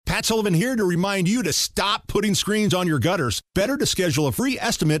Matt Sullivan here to remind you to stop putting screens on your gutters. Better to schedule a free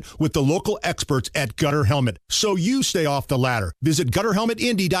estimate with the local experts at Gutter Helmet so you stay off the ladder. Visit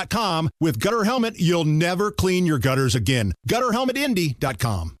GutterHelmetIndy.com. With Gutter Helmet, you'll never clean your gutters again.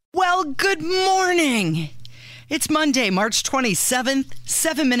 GutterHelmetIndy.com. Well, good morning. It's Monday, March 27th,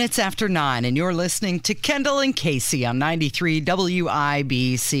 7 minutes after 9, and you're listening to Kendall and Casey on 93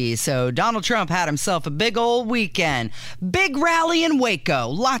 WIBC. So Donald Trump had himself a big old weekend. Big rally in Waco.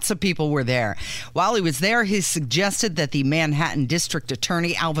 Lots of people were there. While he was there, he suggested that the Manhattan District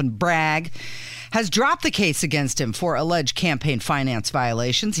Attorney, Alvin Bragg, has dropped the case against him for alleged campaign finance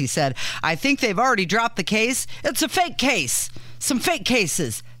violations. He said, I think they've already dropped the case. It's a fake case. Some fake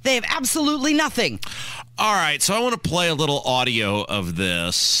cases. They have absolutely nothing. All right, so I want to play a little audio of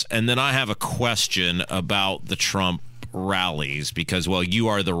this, and then I have a question about the Trump rallies because, well, you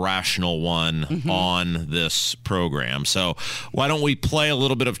are the rational one on this program. So why don't we play a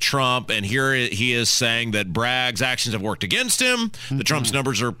little bit of Trump, and here he is saying that Bragg's actions have worked against him. The Trump's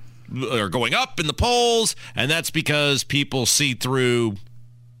numbers are going up in the polls, and that's because people see through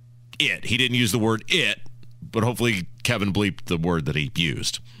it. He didn't use the word it, but hopefully Kevin bleeped the word that he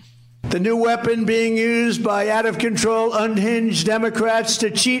used. The new weapon being used by out-of-control, unhinged Democrats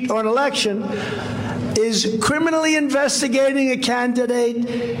to cheat on an election is criminally investigating a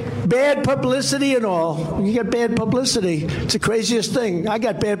candidate, bad publicity and all. You get bad publicity. It's the craziest thing. I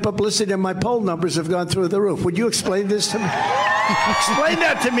got bad publicity and my poll numbers have gone through the roof. Would you explain this to me? Explain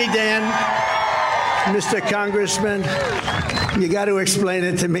that to me, Dan. Mr. Congressman, you got to explain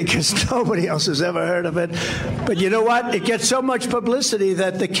it to me because nobody else has ever heard of it. But you know what? It gets so much publicity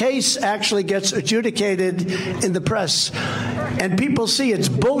that the case actually gets adjudicated in the press. And people see it's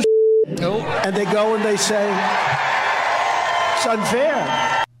bullshit. Nope. And they go and they say, it's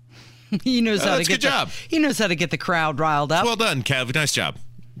unfair. He knows how to get good job. He knows how to get the crowd riled up. Well done, Kev. Nice job.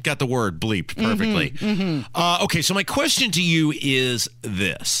 Got the word bleeped perfectly. Okay, so my question to you is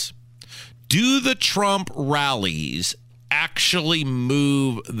this. Do the Trump rallies actually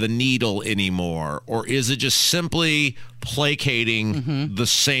move the needle anymore, or is it just simply placating the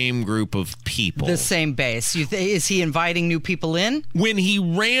same group of people? The same base. Is he inviting new people in? When he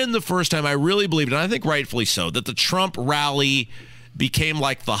ran the first time, I really believed, and I think rightfully so, that the Trump rally became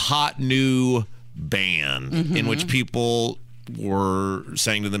like the hot new band in which people were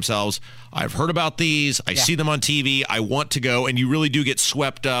saying to themselves, I've heard about these, I see them on TV, I want to go, and you really do get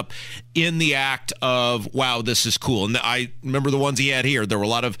swept up in the act of, wow, this is cool. And I remember the ones he had here. There were a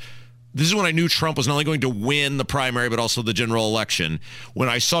lot of, this is when I knew Trump was not only going to win the primary, but also the general election. When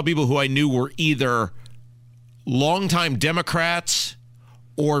I saw people who I knew were either longtime Democrats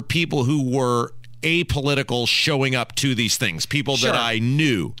or people who were apolitical showing up to these things, people that I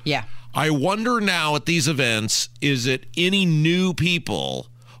knew. Yeah. I wonder now at these events, is it any new people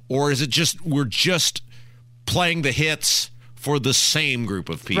or is it just we're just playing the hits for the same group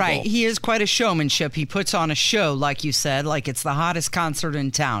of people? Right. He is quite a showmanship. He puts on a show, like you said, like it's the hottest concert in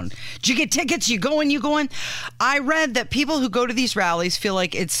town. Did you get tickets? You going? I read that people who go to these rallies feel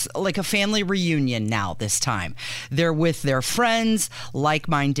like it's like a family reunion now this time. They're with their friends,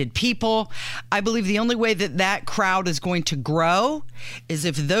 like-minded people. I believe the only way that crowd is going to grow is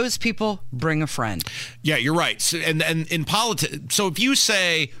if those people bring a friend. Yeah, you're right. So, and in politics, so if you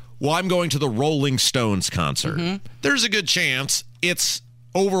say, well, I'm going to the Rolling Stones concert, there's a good chance it's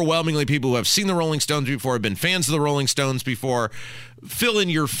overwhelmingly people who have seen the Rolling Stones before, have been fans of the Rolling Stones before. Fill in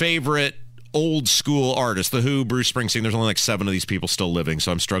your favorite old school artists, The Who, Bruce Springsteen. There's only like 7 of these people still living,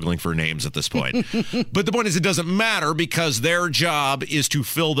 so I'm struggling for names at this point. But the point is, it doesn't matter because their job is to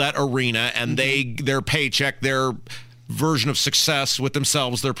fill that arena, and their paycheck, their version of success with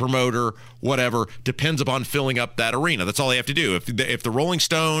themselves, their promoter, whatever, depends upon filling up that arena. That's all they have to do. If the Rolling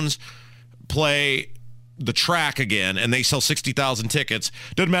Stones play the track again and they sell 60,000 tickets,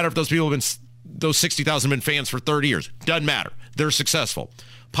 doesn't matter if those 60,000 have been fans for 30 years. Doesn't matter. They're successful.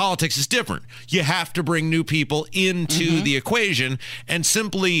 Politics is different. You have to bring new people into the equation, and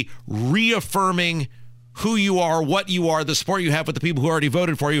simply reaffirming who you are, what you are, the support you have with the people who already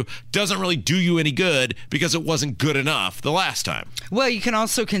voted for you doesn't really do you any good because it wasn't good enough the last time. Well, you can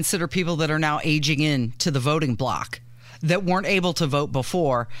also consider people that are now aging in to the voting block that weren't able to vote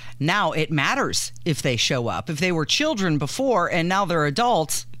before. Now it matters if they show up. If they were children before and now they're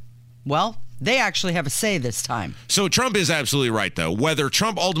adults, well, they actually have a say this time. So Trump is absolutely right, though. Whether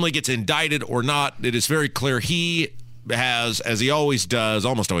Trump ultimately gets indicted or not, it is very clear he has, as he always does,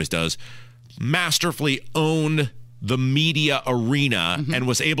 almost always does, masterfully owned the media arena and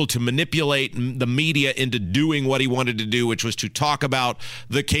was able to manipulate the media into doing what he wanted to do, which was to talk about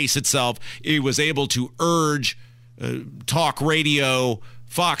the case itself. He was able to urge talk radio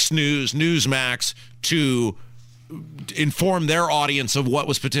Fox News, Newsmax to inform their audience of what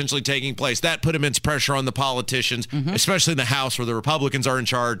was potentially taking place. That put immense pressure on the politicians, especially in the House where the Republicans are in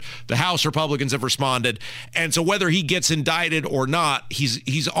charge. The House Republicans have responded. And so whether he gets indicted or not,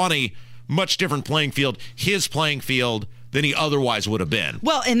 he's on a much different playing field, his playing field, than he otherwise would have been.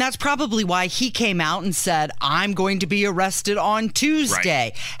 Well, and that's probably why he came out and said, I'm going to be arrested on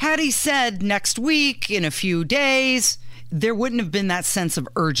Tuesday. Right. Had he said next week, in a few days, there wouldn't have been that sense of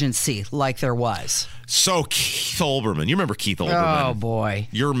urgency like there was. So Keith Olbermann, you remember Keith Olbermann? Oh, boy.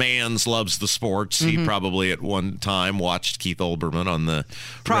 Your man's loves the sports. He probably at one time watched Keith Olbermann on the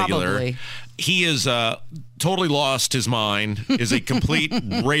regular. He is totally lost his mind, is a complete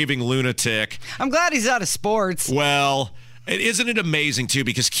raving lunatic. I'm glad he's out of sports. Well, isn't it amazing, too,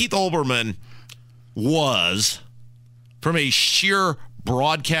 because Keith Olbermann was, from a sheer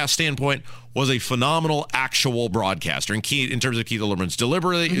broadcast standpoint, was a phenomenal actual broadcaster in terms of Keith Olbermann's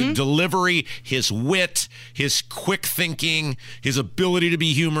delivery, his wit, his quick thinking, his ability to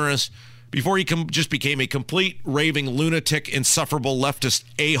be humorous, before he just became a complete raving lunatic, insufferable leftist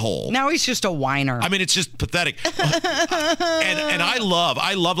a-hole. Now he's just a whiner. I mean, it's just pathetic. and I love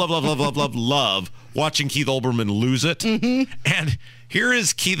watching Keith Olbermann lose it. And here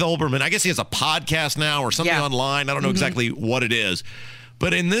is Keith Olbermann. I guess he has a podcast now or something online. I don't know exactly what it is.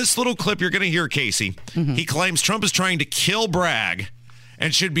 But in this little clip you're going to hear, Casey, he claims Trump is trying to kill Bragg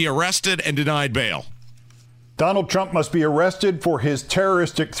and should be arrested and denied bail. Donald Trump must be arrested for his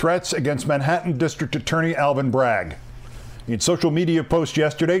terroristic threats against Manhattan District Attorney Alvin Bragg. In social media post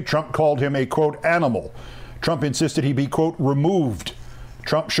yesterday, Trump called him a, quote, animal. Trump insisted he be, quote, removed.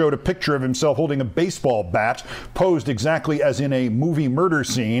 Trump showed a picture of himself holding a baseball bat, posed exactly as in a movie murder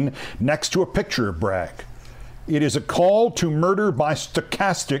scene, next to a picture of Bragg. It is a call to murder by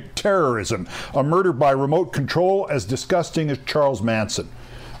stochastic terrorism, a murder by remote control as disgusting as Charles Manson.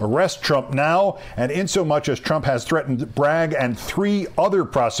 Arrest Trump now, and insomuch as Trump has threatened Bragg and 3 other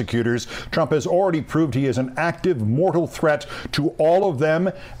prosecutors, Trump has already proved he is an active mortal threat to all of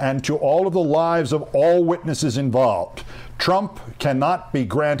them and to all of the lives of all witnesses involved. Trump cannot be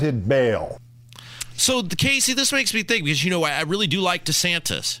granted bail. So, Casey, this makes me think, because, I really do like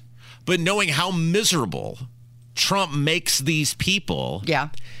DeSantis, but knowing how miserable Trump makes these people,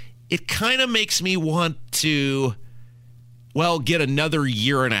 it kind of makes me want to, get another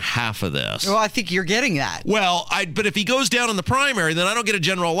year and a half of this. Well, I think you're getting that. Well, but if he goes down in the primary, then I don't get a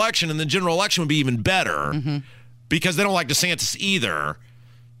general election, and the general election would be even better because they don't like DeSantis either.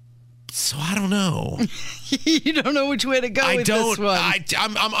 So I don't know. You don't know which way to go with this one.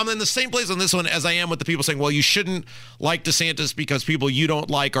 I'm in the same place on this one as I am with the people saying, well, you shouldn't like DeSantis because people you don't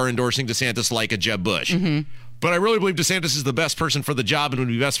like are endorsing DeSantis like a Jeb Bush. But I really believe DeSantis is the best person for the job and would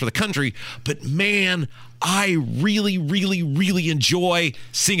be best for the country. But, man, I really, really, really enjoy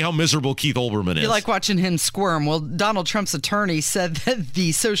seeing how miserable Keith Olbermann is. You like watching him squirm. Well, Donald Trump's attorney said that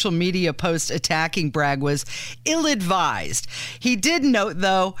the social media post attacking Bragg was ill-advised. He did note,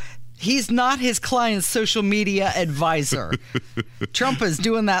 though, he's not his client's social media advisor. Trump is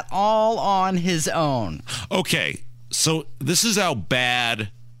doing that all on his own. Okay, so this is how bad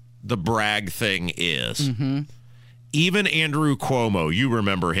the Bragg thing is. Even Andrew Cuomo, you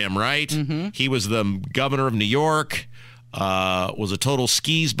remember him, right? He was the governor of New York, was a total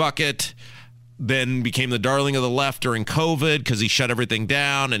skis bucket, then became the darling of the left during COVID because he shut everything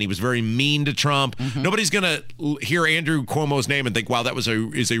down and he was very mean to Trump. Nobody's going to hear Andrew Cuomo's name and think, wow, that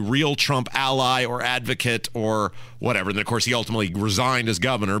is a real Trump ally or advocate or whatever. And then, of course, he ultimately resigned as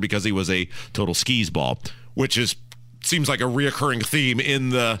governor because he was a total skis ball, which seems like a reoccurring theme in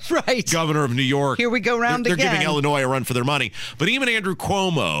the governor of New York. Here we go round again. They're giving Illinois a run for their money. But even Andrew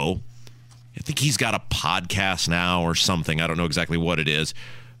Cuomo, I think he's got a podcast now or something. I don't know exactly what it is.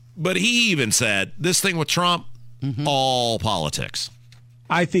 But he even said, this thing with Trump, all politics.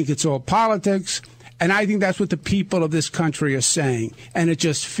 I think it's all politics. And I think that's what the people of this country are saying. And it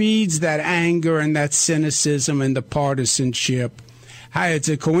just feeds that anger and that cynicism and the partisanship. Hi, it's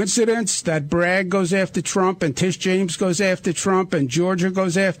a coincidence that Bragg goes after Trump and Tish James goes after Trump and Georgia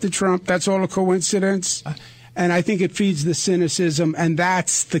goes after Trump. That's all a coincidence. And I think it feeds the cynicism, and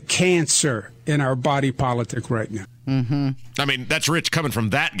that's the cancer in our body politic right now. I mean, that's rich coming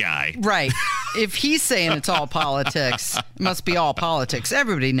from that guy. Right. If he's saying it's all politics, it must be all politics.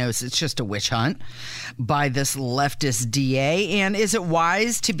 Everybody knows it's just a witch hunt by this leftist DA. And is it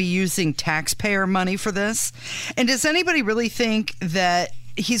wise to be using taxpayer money for this? And does anybody really think that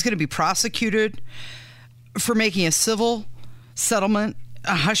he's going to be prosecuted for making a civil settlement,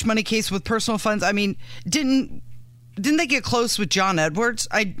 a hush money case with personal funds? I mean, didn't didn't they get close with John Edwards?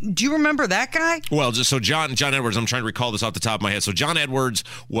 Do you remember that guy? Well, just so John Edwards, I'm trying to recall this off the top of my head. So John Edwards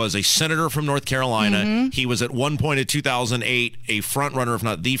was a senator from North Carolina. He was at one point in 2008 a front runner, if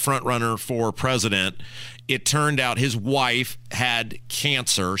not the front runner for president. It turned out his wife had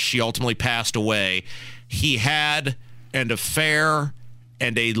cancer. She ultimately passed away. He had an affair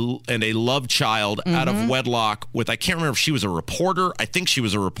and a love child out of wedlock with, I can't remember if she was a reporter. I think she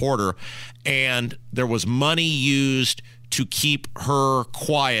was a reporter. And there was money used to keep her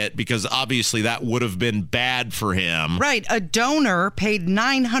quiet because obviously that would have been bad for him. Right. A donor paid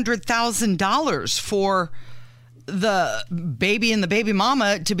 $900,000 for the baby and the baby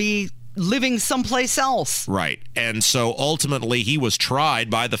mama to be living someplace else. Right. And so ultimately he was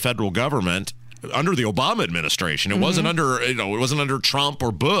tried by the federal government under the Obama administration. It wasn't under Trump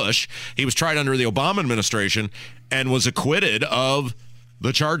or Bush. He was tried under the Obama administration and was acquitted of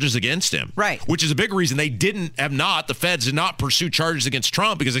the charges against him. Right. Which is a big reason the feds did not pursue charges against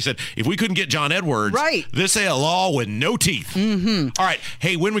Trump, because they said, if we couldn't get John Edwards, this is a law with no teeth. All right.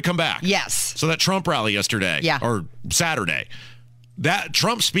 Hey, when we come back. Yes. So that Trump rally yesterday or Saturday, that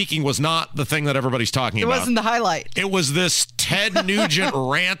Trump speaking was not the thing that everybody's talking about. It wasn't the highlight. It was this Ted Nugent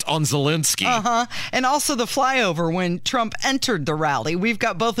rant on Zelensky. And also the flyover when Trump entered the rally. We've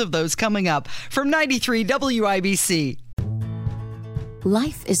got both of those coming up from 93 WIBC.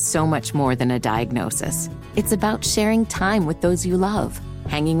 Life is so much more than a diagnosis. It's about sharing time with those you love,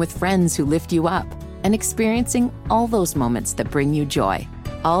 hanging with friends who lift you up, and experiencing all those moments that bring you joy.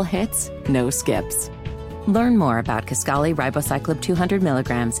 All hits, no skips. Learn more about Kisqali Ribociclib 200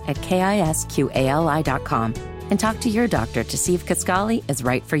 milligrams at KISQALI.com and talk to your doctor to see if Kisqali is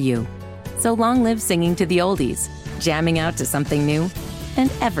right for you. So long live singing to the oldies, jamming out to something new,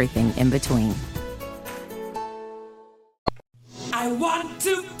 and everything in between. I want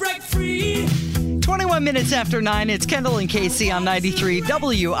to break free. 21 minutes after 9, it's Kendall and Casey on 93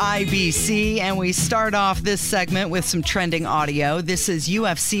 WIBC, and we start off this segment with some trending audio. This is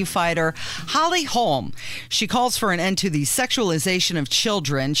UFC fighter Holly Holm. She calls for an end to the sexualization of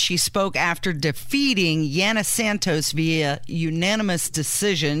children. She spoke after defeating Yana Santos via unanimous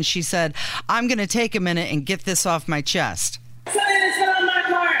decision. She said, "I'm going to take a minute and get this off my chest." Something that's been on my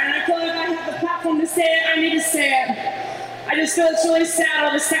heart, and I feel like I have the platform to say it. I need to say it. I just feel it's really sad,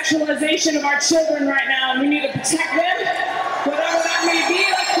 all the sexualization of our children right now, and we need to protect them, whatever that may be.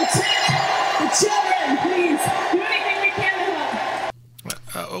 Let's protect the children, please. Do anything we can to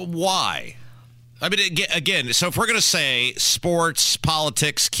help. Why? I mean, again, so if we're going to say sports,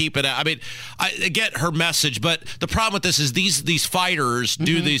 politics, keep it out. I mean, I get her message, but the problem with this is these fighters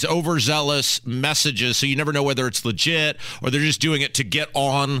do these overzealous messages, so you never know whether it's legit or they're just doing it to get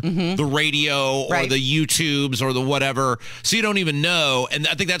on the radio or the YouTubes or the whatever. So you don't even know. And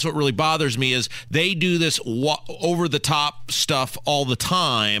I think that's what really bothers me is they do this over-the-top stuff all the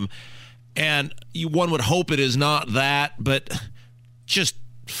time, and one would hope it is not that, but just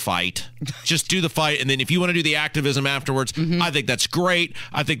fight. Just do the fight, and then if you want to do the activism afterwards, I think that's great.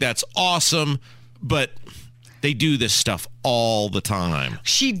 I think that's awesome, but they do this stuff all the time.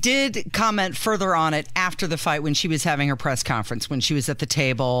 She did comment further on it after the fight when she was having her press conference, when she was at the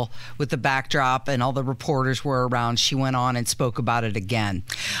table with the backdrop and all the reporters were around. She went on and spoke about it again.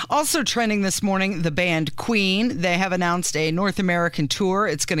 Also trending this morning, the band Queen. They have announced a North American tour.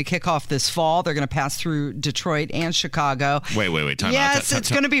 It's going to kick off this fall. They're going to pass through Detroit and Chicago. Wait. Time out. Yes,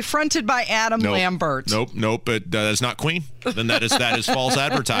 it's going to be fronted by Adam Lambert. Nope. But that's not Queen. Then that is false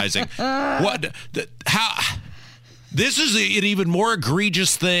advertising. What? How? This is an even more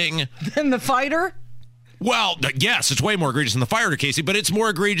egregious thing than the fighter? Well, yes, it's way more egregious than the fighter, Casey, but it's more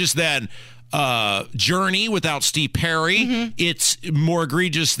egregious than Journey without Steve Perry. It's more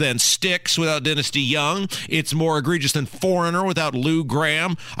egregious than Styx without Dennis DeYoung. It's more egregious than Foreigner without Lou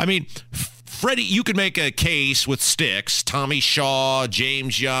Graham. I mean, Freddie, you could make a case with Styx, Tommy Shaw,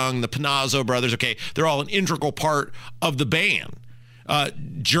 James Young, the Panazzo brothers. Okay, they're all an integral part of the band.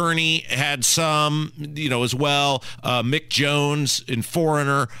 Journey had some, as well. Mick Jones in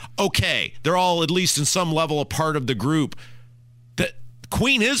Foreigner. Okay, they're all at least in some level a part of the group. The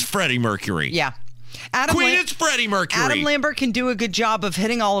Queen is Freddie Mercury. Yeah. Queen is Freddie Mercury. Adam Lambert can do a good job of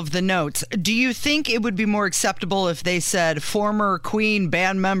hitting all of the notes. Do you think it would be more acceptable if they said former Queen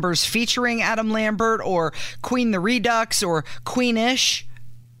band members featuring Adam Lambert, or Queen the Redux, or Queen-ish?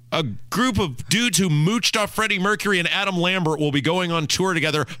 A group of dudes who mooched off Freddie Mercury and Adam Lambert will be going on tour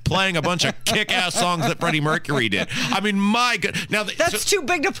together, playing a bunch of kick-ass songs that Freddie Mercury did. I mean, my God. Now that's too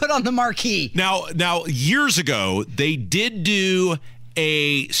big to put on the marquee. Now, years ago, they did do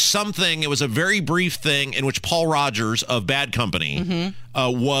something. It was a very brief thing in which Paul Rodgers of Bad Company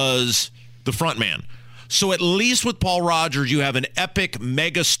was the front man. So at least with Paul Rogers, you have an epic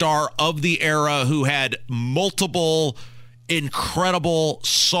megastar of the era who had multiple incredible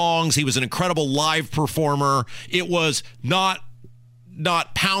songs. He was an incredible live performer. It was not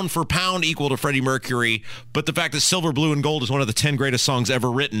pound for pound equal to Freddie Mercury, but the fact that Silver, Blue, and Gold is one of the 10 greatest songs ever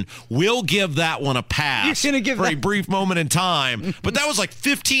written, we'll give that one a pass for a brief moment in time. But that was like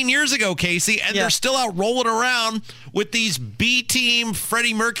 15 years ago, Casey, and they're still out rolling around with these B-team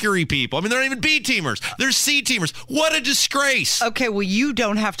Freddie Mercury people. I mean, they're not even B-teamers. They're C-teamers. What a disgrace. Okay, well, you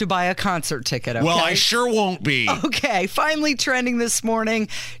don't have to buy a concert ticket, okay? Well, I sure won't be. Okay, finally trending this morning.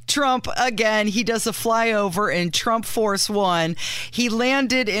 Trump, again, he does a flyover in Trump Force One. He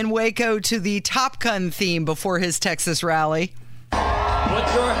landed in Waco to the Top Gun theme before his Texas rally. Put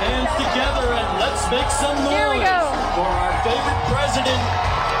your hands together and let's make some noise for our favorite president,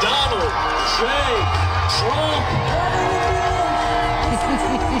 Donald J. Trump.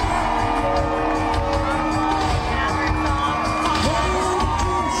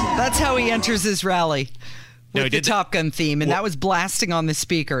 That's how he enters his rally. With the Top Gun theme, and that was blasting on the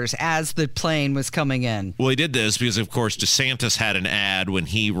speakers as the plane was coming in. Well, he did this because, of course, DeSantis had an ad when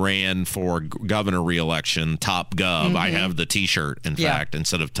he ran for governor re-election, Top Gov. I have the T-shirt, in fact,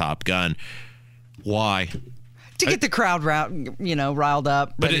 instead of Top Gun. Why? To get the crowd riled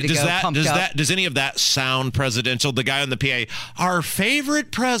up, ready to go, pumped up. Does any of that sound presidential? The guy on the PA, our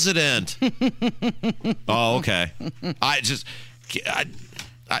favorite president. Oh, okay.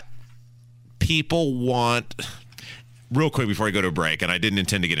 People want, real quick before I go to a break, and I didn't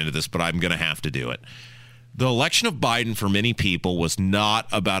intend to get into this, but I'm going to have to do it. The election of Biden for many people was not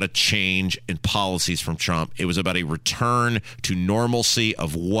about a change in policies from Trump. It was about a return to normalcy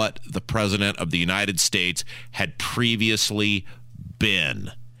of what the president of the United States had previously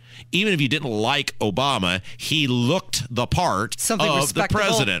been. Even if you didn't like Obama, he looked the part of the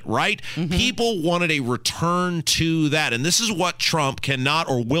president, right? Mm-hmm. People wanted a return to that. And this is what Trump cannot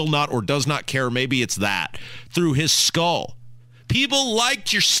or will not or does not care. Maybe it's that through his skull. People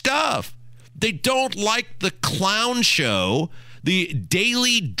liked your stuff. They don't like the clown show, the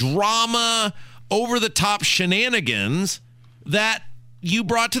daily drama, over-the-top shenanigans that you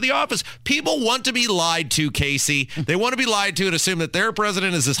brought to the office. People want to be lied to, Casey. They want to be lied to and assume that their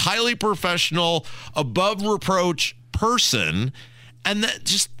president is this highly professional, above reproach person. And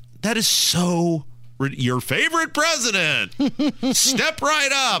that is so your favorite president. Step right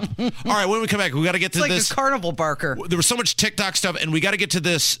up. All right, when we come back, we got to get to this. It's like a carnival barker. There was so much TikTok stuff, and we got to get to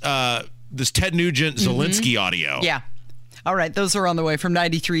this Ted Nugent Zelensky audio. Yeah. All right, those are on the way from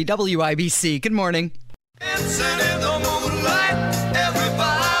 93 WIBC. Good morning.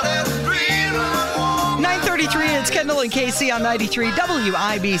 9:33, it's Kendall and Casey on 93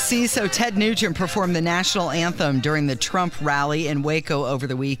 WIBC. So Ted Nugent performed the national anthem during the Trump rally in Waco over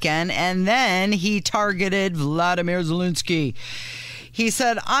the weekend, and then he targeted Vladimir Zelensky. He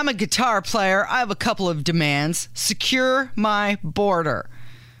said, I'm a guitar player. I have a couple of demands. Secure my border.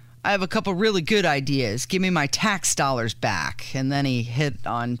 I have a couple really good ideas. Give me my tax dollars back. And then he hit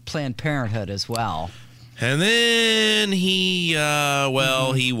on Planned Parenthood as well. And then he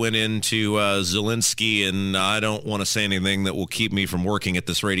went into Zelensky, and I don't want to say anything that will keep me from working at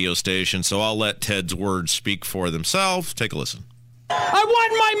this radio station, so I'll let Ted's words speak for themselves. Take a listen. I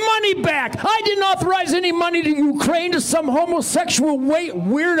want my money back. I didn't authorize any money to Ukraine to some homosexual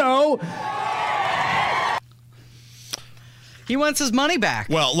weirdo. He wants his money back.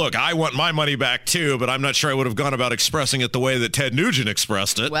 Well, look, I want my money back too, but I'm not sure I would have gone about expressing it the way that Ted Nugent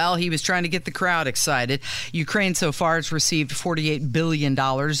expressed it. Well, he was trying to get the crowd excited. Ukraine so far has received $48 billion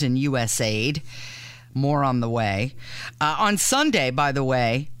in U.S. aid. More on the way. On Sunday, by the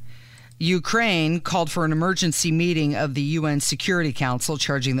way, Ukraine called for an emergency meeting of the UN Security Council,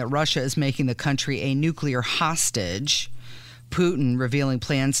 charging that Russia is making the country a nuclear hostage. Putin revealing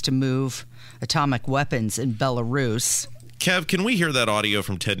plans to move atomic weapons in Belarus. Kev, can we hear that audio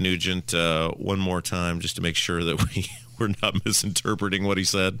from Ted Nugent one more time just to make sure that we're not misinterpreting what he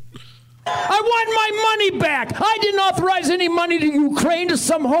said? I want my money back. I didn't authorize any money to Ukraine to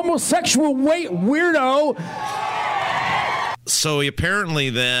some homosexual weirdo. So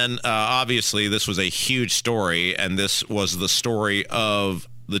apparently then, obviously, this was a huge story, and this was the story of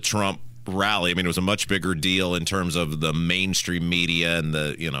the Trump rally. I mean, it was a much bigger deal in terms of the mainstream media and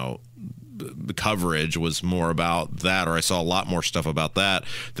the coverage was more about that, or I saw a lot more stuff about that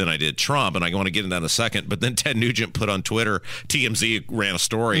than I did Trump, and I want to get into that in a second. But then Ted Nugent put on Twitter, TMZ ran a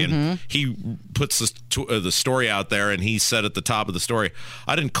story, and he puts the story out there, and he said at the top of the story,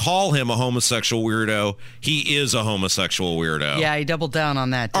 I didn't call him a homosexual weirdo. He is a homosexual weirdo. Yeah, he doubled down on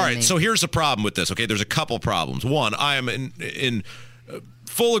that, didn't All right, he? so here's the problem with this, okay? There's a couple problems. One, I am in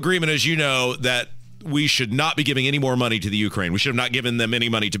full agreement, as you know, that we should not be giving any more money to the Ukraine. We should have not given them any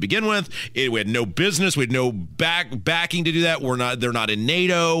money to begin with. We had no business. We had no backing to do that. They're not in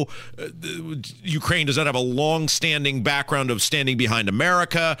NATO. Ukraine does not have a long-standing background of standing behind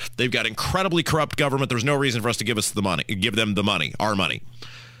America. They've got incredibly corrupt government. There's no reason for us to give them the money, our money.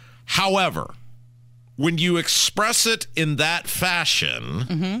 However, when you express it in that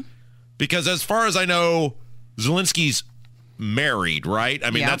fashion, because as far as I know, Zelensky's married, right?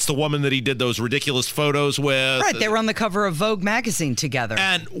 I mean, that's the woman that he did those ridiculous photos with. Right, they were on the cover of Vogue magazine together.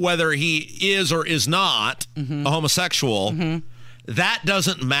 And whether he is or is not a homosexual, that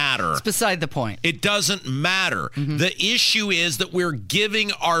doesn't matter. It's beside the point. It doesn't matter. The issue is that we're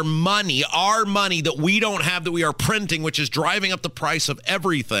giving our money that we don't have, that we are printing, which is driving up the price of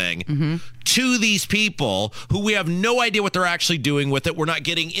everything, to these people who we have no idea what they're actually doing with it. We're not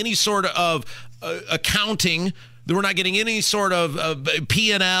getting any sort of accounting. We're not getting any sort of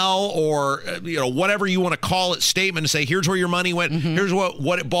P&L or whatever you want to call it statement to say, here's where your money went, here's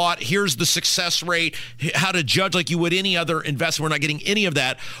what it bought, here's the success rate, how to judge like you would any other investment. We're not getting any of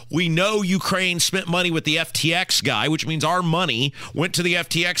that. We know Ukraine spent money with the FTX guy, which means our money went to the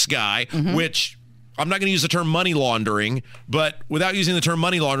FTX guy, which I'm not going to use the term money laundering, but without using the term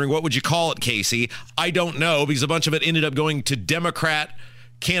money laundering, what would you call it, Casey? I don't know, because a bunch of it ended up going to Democrat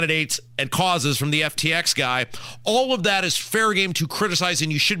candidates and causes from the FTX guy. All of that is fair game to criticize,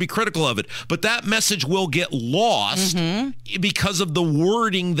 and you should be critical of it. But that message will get lost because of the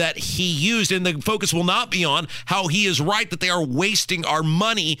wording that he used, and the focus will not be on how he is right that they are wasting our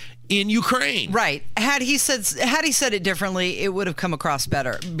money in Ukraine. Right. Had he said it differently, it would have come across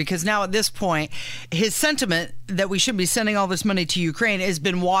better, because now at this point, his sentiment that we should be sending all this money to Ukraine has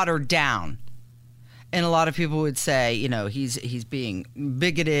been watered down. And a lot of people would say, he's being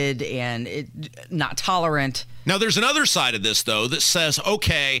bigoted and not tolerant. Now, there's another side of this, though, that says,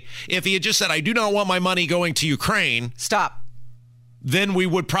 okay, if he had just said, I do not want my money going to Ukraine. Stop. Then we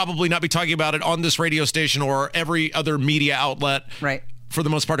would probably not be talking about it on this radio station or every other media outlet. Right. For the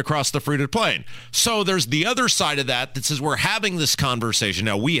most part, across the fruited plain. So there's the other side of that says we're having this conversation.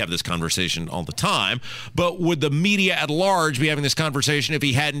 Now, we have this conversation all the time, but would the media at large be having this conversation if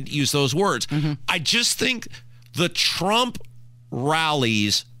he hadn't used those words? I just think the Trump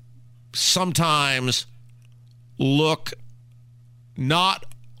rallies sometimes look not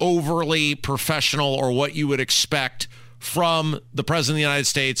overly professional or what you would expect from the president of the United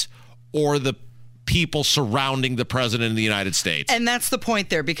States or the people surrounding the president of the United States. And that's the point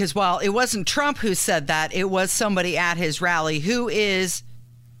there, because while it wasn't Trump who said that, it was somebody at his rally who is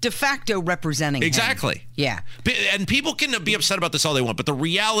de facto representing exactly him. Yeah. And people can be upset about this all they want, but the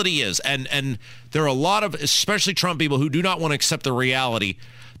reality is, and there are a lot of, especially Trump people, who do not want to accept the reality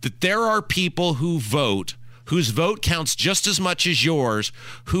that there are people who vote, whose vote counts just as much as yours,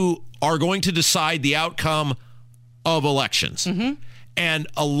 who are going to decide the outcome of elections. And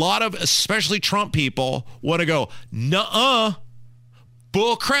a lot of, especially Trump people, want to go, nuh-uh,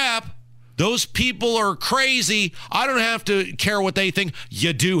 bull crap. Those people are crazy. I don't have to care what they think.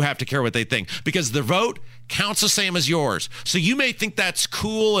 You do have to care what they think, because their vote counts the same as yours. So you may think that's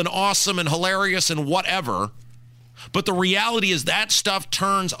cool and awesome and hilarious and whatever, but the reality is that stuff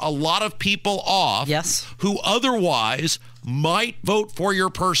turns a lot of people off who otherwise might vote for your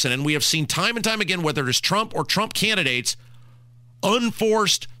person. And we have seen time and time again, whether it is Trump or Trump candidates,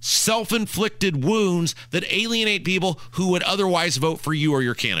 unforced, self-inflicted wounds that alienate people who would otherwise vote for you or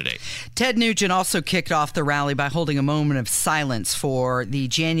your candidate. Ted Nugent also kicked off the rally by holding a moment of silence for the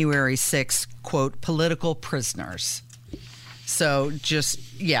January 6th, quote, political prisoners. So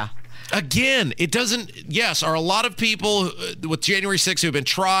again, it doesn't, are a lot of people with January 6th who have been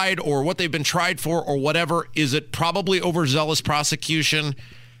tried or what they've been tried for or whatever, is it probably overzealous prosecution?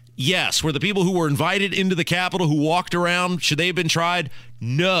 Yes. Were the people who were invited into the Capitol, who walked around, should they have been tried?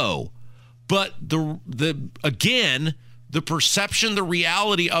 No. But the perception, the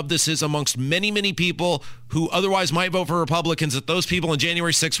reality of this is amongst many, many people who otherwise might vote for Republicans, that those people on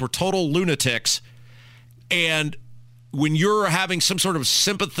January 6th were total lunatics. And when you're having some sort of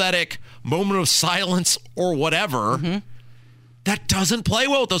sympathetic moment of silence or whatever, that doesn't play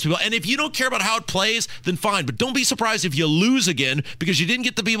well with those people. And if you don't care about how it plays, then fine. But don't be surprised if you lose again because you didn't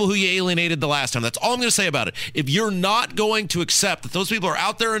get the people who you alienated the last time. That's all I'm going to say about it. If you're not going to accept that those people are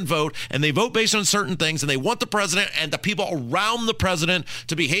out there and vote, and they vote based on certain things, and they want the president and the people around the president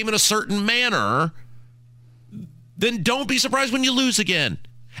to behave in a certain manner, then don't be surprised when you lose again.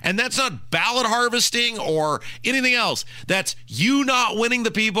 And that's not ballot harvesting or anything else. That's you not winning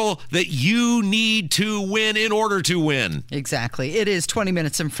the people that you need to win in order to win. Exactly. It is 20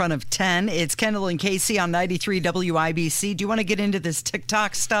 minutes in front of 10. It's Kendall and Casey on 93 WIBC. Do you want to get into this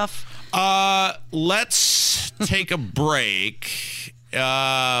TikTok stuff? Let's take a break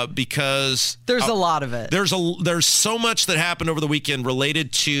because there's a lot of it. There's so much that happened over the weekend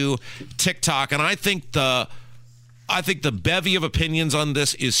related to TikTok, and I think the bevy of opinions on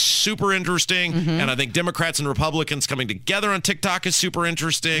this is super interesting, and I think Democrats and Republicans coming together on TikTok is super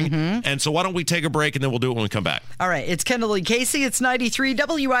interesting. And so why don't we take a break, and then we'll do it when we come back. All right. It's Kendall and Casey. It's 93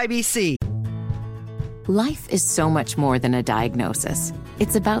 WIBC. Life is so much more than a diagnosis.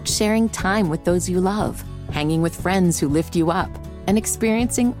 It's about sharing time with those you love, hanging with friends who lift you up, and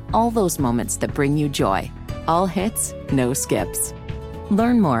experiencing all those moments that bring you joy. All hits, no skips.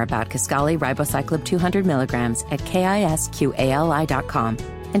 Learn more about Kisqali Ribociclib 200 milligrams at KISQALI.com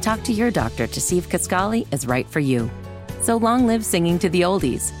and talk to your doctor to see if Kisqali is right for you. So long live singing to the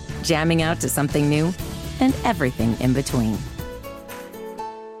oldies, jamming out to something new, and everything in between.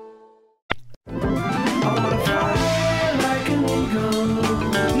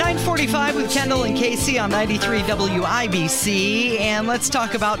 9:45 with Kendall and Casey on 93 WIBC, and let's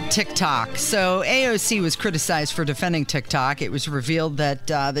talk about TikTok. So AOC was criticized for defending TikTok. It was revealed that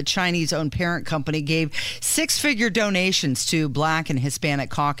the Chinese-owned parent company gave six-figure donations to Black and Hispanic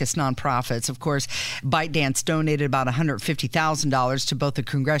caucus nonprofits. Of course, ByteDance donated about $150,000 to both the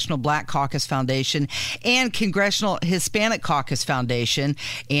Congressional Black Caucus Foundation and Congressional Hispanic Caucus Foundation,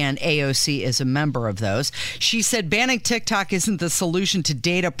 and AOC is a member of those. She said banning TikTok isn't the solution to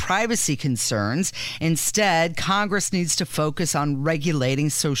data privacy concerns. Instead, Congress needs to focus on regulating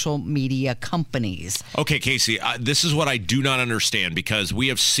social media companies. Okay, Casey, this is what I do not understand, because we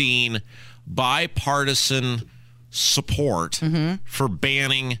have seen bipartisan support for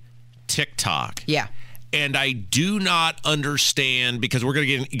banning TikTok. Yeah. And I do not understand, because we're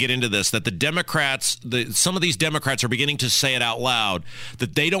going to get into this, that the Democrats, some of these Democrats are beginning to say it out loud,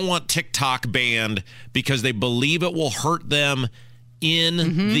 that they don't want TikTok banned because they believe it will hurt them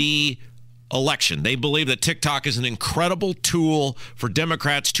in the election. They believe that TikTok is an incredible tool for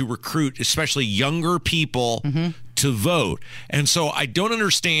Democrats to recruit, especially younger people, to vote. And so I don't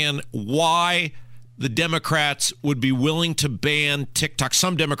understand why the Democrats would be willing to ban TikTok.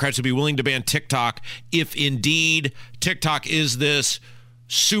 Some Democrats would be willing to ban TikTok if indeed TikTok is this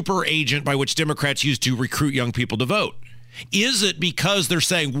super agent by which Democrats use to recruit young people to vote. Is it because they're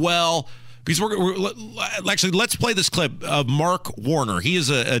saying, well, because actually, let's play this clip of Mark Warner. He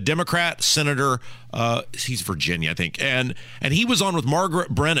is a Democrat senator. He's Virginia, I think, and he was on with Margaret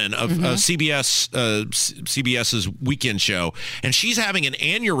Brennan of CBS's weekend show, and she's having an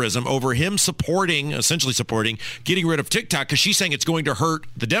aneurysm over him essentially supporting getting rid of TikTok, because she's saying it's going to hurt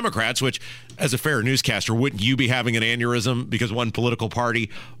the Democrats. Which, as a fair newscaster, wouldn't you be having an aneurysm because one political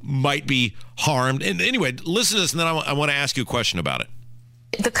party might be harmed? And anyway, listen to this, and then I want to ask you a question about it.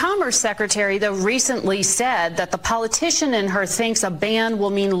 The Commerce Secretary, though, recently said that the politician in her thinks a ban will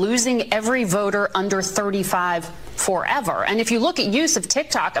mean losing every voter under 35 forever. And if you look at use of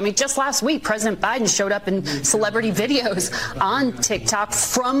TikTok, I mean, just last week, President Biden showed up in celebrity videos on TikTok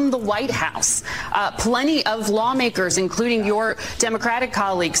from the White House. Plenty of lawmakers, including your Democratic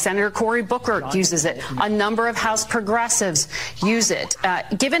colleague, Senator Cory Booker, uses it. A number of House progressives use it.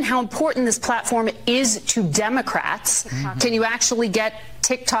 Given how important this platform is to Democrats, can you actually get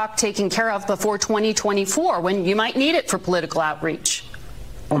TikTok taken care of before 2024, when you might need it for political outreach?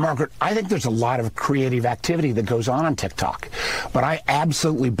 Well, Margaret, I think there's a lot of creative activity that goes on TikTok. But I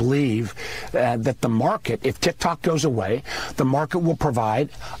absolutely believe that the market, if TikTok goes away, the market will provide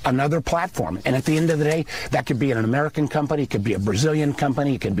another platform. And at the end of the day, that could be an American company, it could be a Brazilian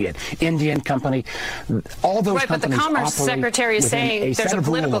company, it could be an Indian company. All those companies. But the Commerce Secretary is saying there's a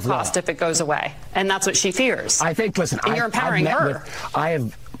political cost if it goes away. And that's what she fears. I think, listen, and you're empowering her.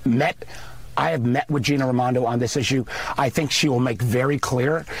 I have met with Gina Raimondo on this issue. I think she will make very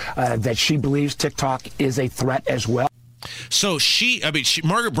clear that she believes TikTok is a threat as well. So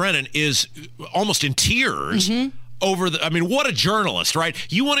Margaret Brennan is almost in tears over what a journalist, right?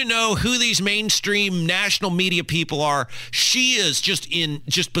 You want to know who these mainstream national media people are. She is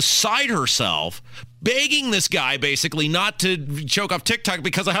just beside herself, begging this guy basically not to choke off TikTok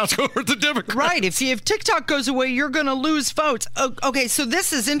because of how it's over the Democrats. Right. If TikTok goes away, you're going to lose votes. Okay, so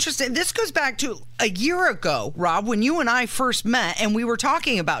this is interesting. This goes back to a year ago, Rob, when you and I first met, and we were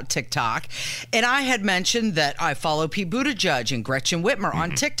talking about TikTok, and I had mentioned that I follow Pete Buttigieg and Gretchen Whitmer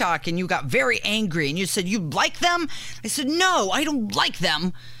on TikTok, and you got very angry, and you said, you like them? I said, no, I don't like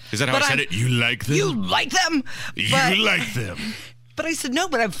them. Is that how I said it? You like them? You like them? You like them. But I said, no,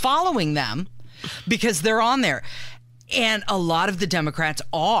 but I'm following them because they're on there. And a lot of the Democrats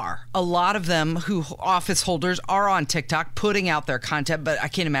are. A lot of them who office holders are on TikTok putting out their content. But I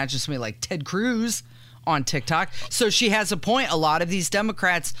can't imagine somebody like Ted Cruz on TikTok. So she has a point. A lot of these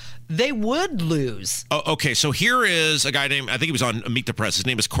Democrats, they would lose. Oh, okay, so here is a guy named, I think he was on Meet the Press. His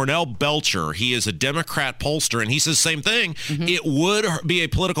name is Cornell Belcher. He is a Democrat pollster, and he says the same thing. Mm-hmm. It would be a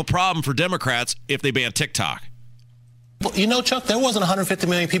political problem for Democrats if they banned TikTok. Well, you know, Chuck, there wasn't 150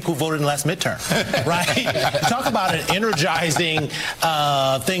 million people who voted in the last midterm, right? Talk about an energizing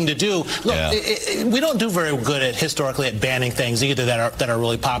thing to do. Look, we don't do very good historically at banning things either that are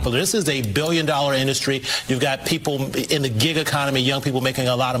really popular. This is a billion-dollar industry. You've got people in the gig economy, young people making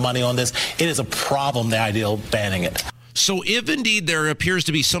a lot of money on this. It is a problem, the idea of banning it. So if indeed there appears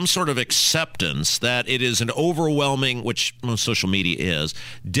to be some sort of acceptance that it is an overwhelming, which most social media is,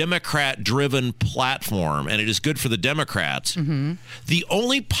 Democrat-driven platform, and it is good for the Democrats, the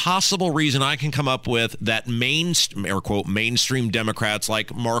only possible reason I can come up with that mainstream Democrats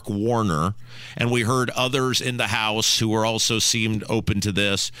like Mark Warner, and we heard others in the House who are also seemed open to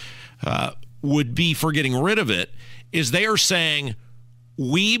this, would be for getting rid of it, is they are saying,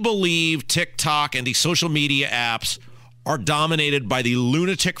 we believe TikTok and these social media apps are dominated by the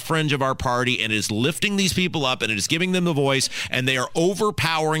lunatic fringe of our party and is lifting these people up and it is giving them the voice, and they are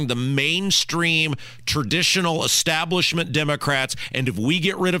overpowering the mainstream traditional establishment Democrats. And if we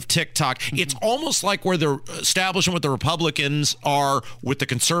get rid of TikTok, it's almost like where the establishment with the Republicans are with the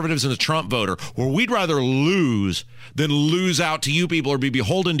conservatives and the Trump voter, where we'd rather lose than lose out to you people or be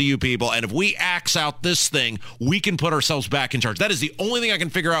beholden to you people. And if we axe out this thing, we can put ourselves back in charge. That is the only thing I can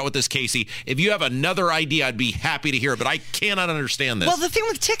figure out with this, Casey. If you have another idea, I'd be happy to hear it, but I cannot understand this. Well, the thing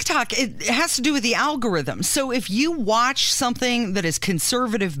with TikTok, it has to do with the algorithm. So if you watch something that is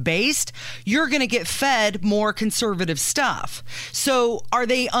conservative based, you're going to get fed more conservative stuff. So are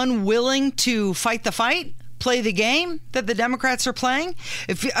they unwilling to fight the fight? Play the game that the Democrats are playing?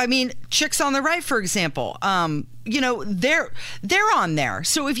 Chicks on the Right, for example, they're on there.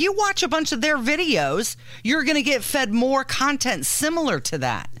 So if you watch a bunch of their videos, you're going to get fed more content similar to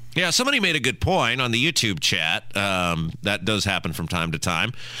that. Yeah, somebody made a good point on the YouTube chat. That does happen from time to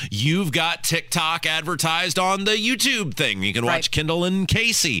time. You've got TikTok advertised on the YouTube thing. You can watch Kendall and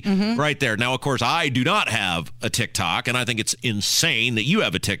Casey right there. Now, of course, I do not have a TikTok, and I think it's insane that you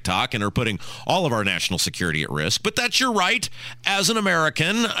have a TikTok and are putting all of our national security at risk. But that's your right. As an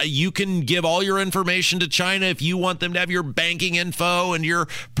American, you can give all your information to China if you want them to have your banking info and your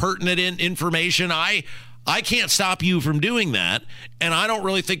pertinent information. I can't stop you from doing that, and I don't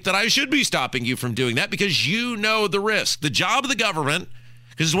really think that I should be stopping you from doing that because you know the risk. The job of the government,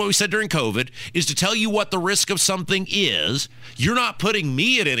 because this is what we said during COVID, is to tell you what the risk of something is. You're not putting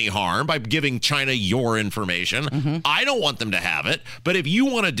me at any harm by giving China your information. I don't want them to have it, but if you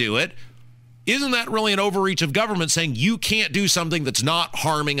want to do it, isn't that really an overreach of government saying you can't do something that's not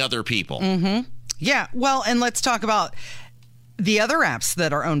harming other people? Yeah, well, and let's talk about the other apps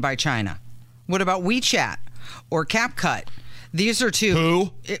that are owned by China. What about WeChat or CapCut? These are two.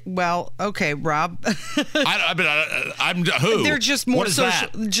 Who? Okay, Rob. I'm who? They're just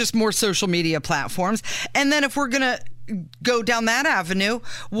more social media platforms. And then if we're going to go down that avenue,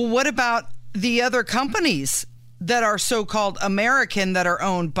 well, what about the other companies that are so-called American that are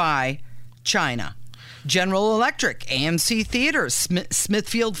owned by China? General Electric, AMC Theaters,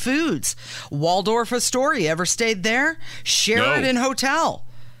 Smithfield Foods, Waldorf Astoria. Ever stayed there? Sheridan Hotel.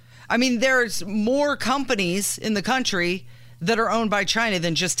 I mean, there's more companies in the country that are owned by China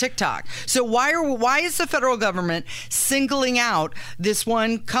than just TikTok. So why is the federal government singling out this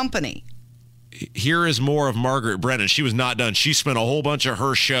one company? Here is more of Margaret Brennan. She was not done. She spent a whole bunch of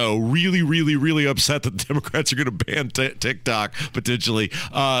her show really, really, really upset that the Democrats are going to ban TikTok potentially.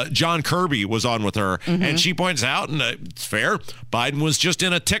 John Kirby was on with her, and she points out, and it's fair, Biden was just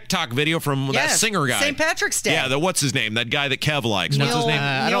in a TikTok video from that singer guy. St. Patrick's Day. Yeah, what's his name? That guy that Kev likes. What's his name?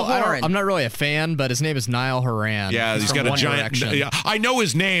 I'm not really a fan, but his name is Niall Horan. Yeah, he's got a giant. Yeah, I know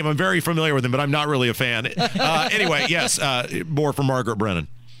his name. I'm very familiar with him, but I'm not really a fan. Anyway, yes, more from Margaret Brennan.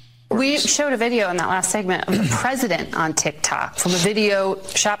 We showed a video in that last segment of the president on TikTok from a video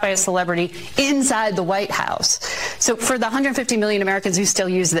shot by a celebrity inside the White House. So for the 150 million Americans who still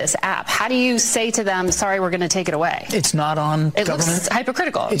use this app, how do you say to them, sorry, we're going to take it away? It's not on government. It looks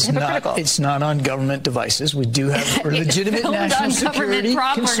hypocritical. It's not on government devices. We do have legitimate national security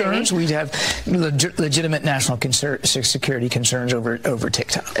concerns. We have legitimate national security concerns over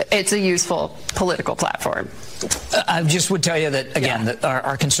TikTok. It's a useful political platform. I just would tell you that, again, that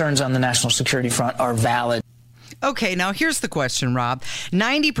our concerns on the national security front are valid. Okay, now here's the question, Rob.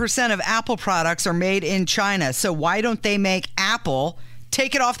 90% of Apple products are made in China, so why don't they make Apple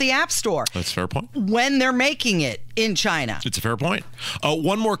take it off the App Store? That's a fair point. When they're making it in China. It's a fair point.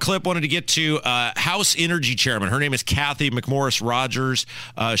 One more clip wanted to get to. House Energy Chairman. Her name is Kathy McMorris Rogers.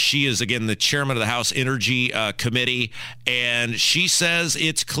 She is, again, the chairman of the House Energy Committee, and she says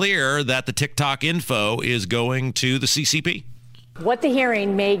it's clear that the TikTok info is going to the CCP. What the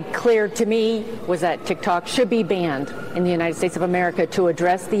hearing made clear to me was that TikTok should be banned in the United States of America to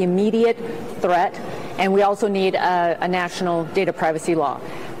address the immediate threat, and we also need a national data privacy law.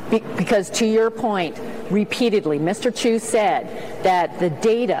 Because to your point, repeatedly, Mr. Chu said that the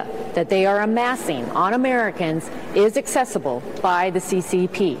data that they are amassing on Americans is accessible by the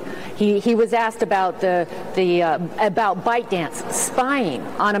CCP. He was asked about about ByteDance spying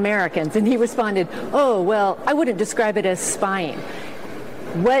on Americans, and he responded, "Oh, well, I wouldn't describe it as spying."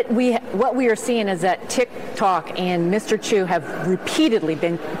 What we are seeing is that TikTok and Mr. Chu have repeatedly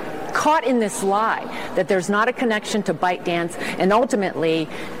been caught in this lie that there's not a connection to ByteDance and ultimately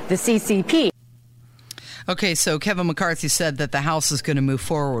the CCP. Okay, so Kevin McCarthy said that the House is going to move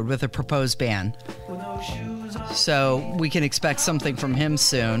forward with a proposed ban. So we can expect something from him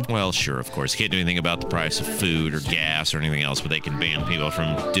soon. Well, sure, of course. Can't do anything about the price of food or gas or anything else, but they can ban people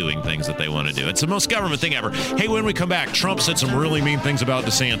from doing things that they want to do. It's the most government thing ever. Hey, when we come back, Trump said some really mean things about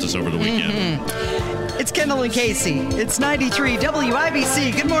DeSantis over the weekend. Mm-hmm. It's Kendall and Casey. It's 93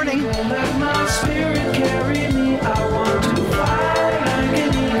 WIBC. Good morning.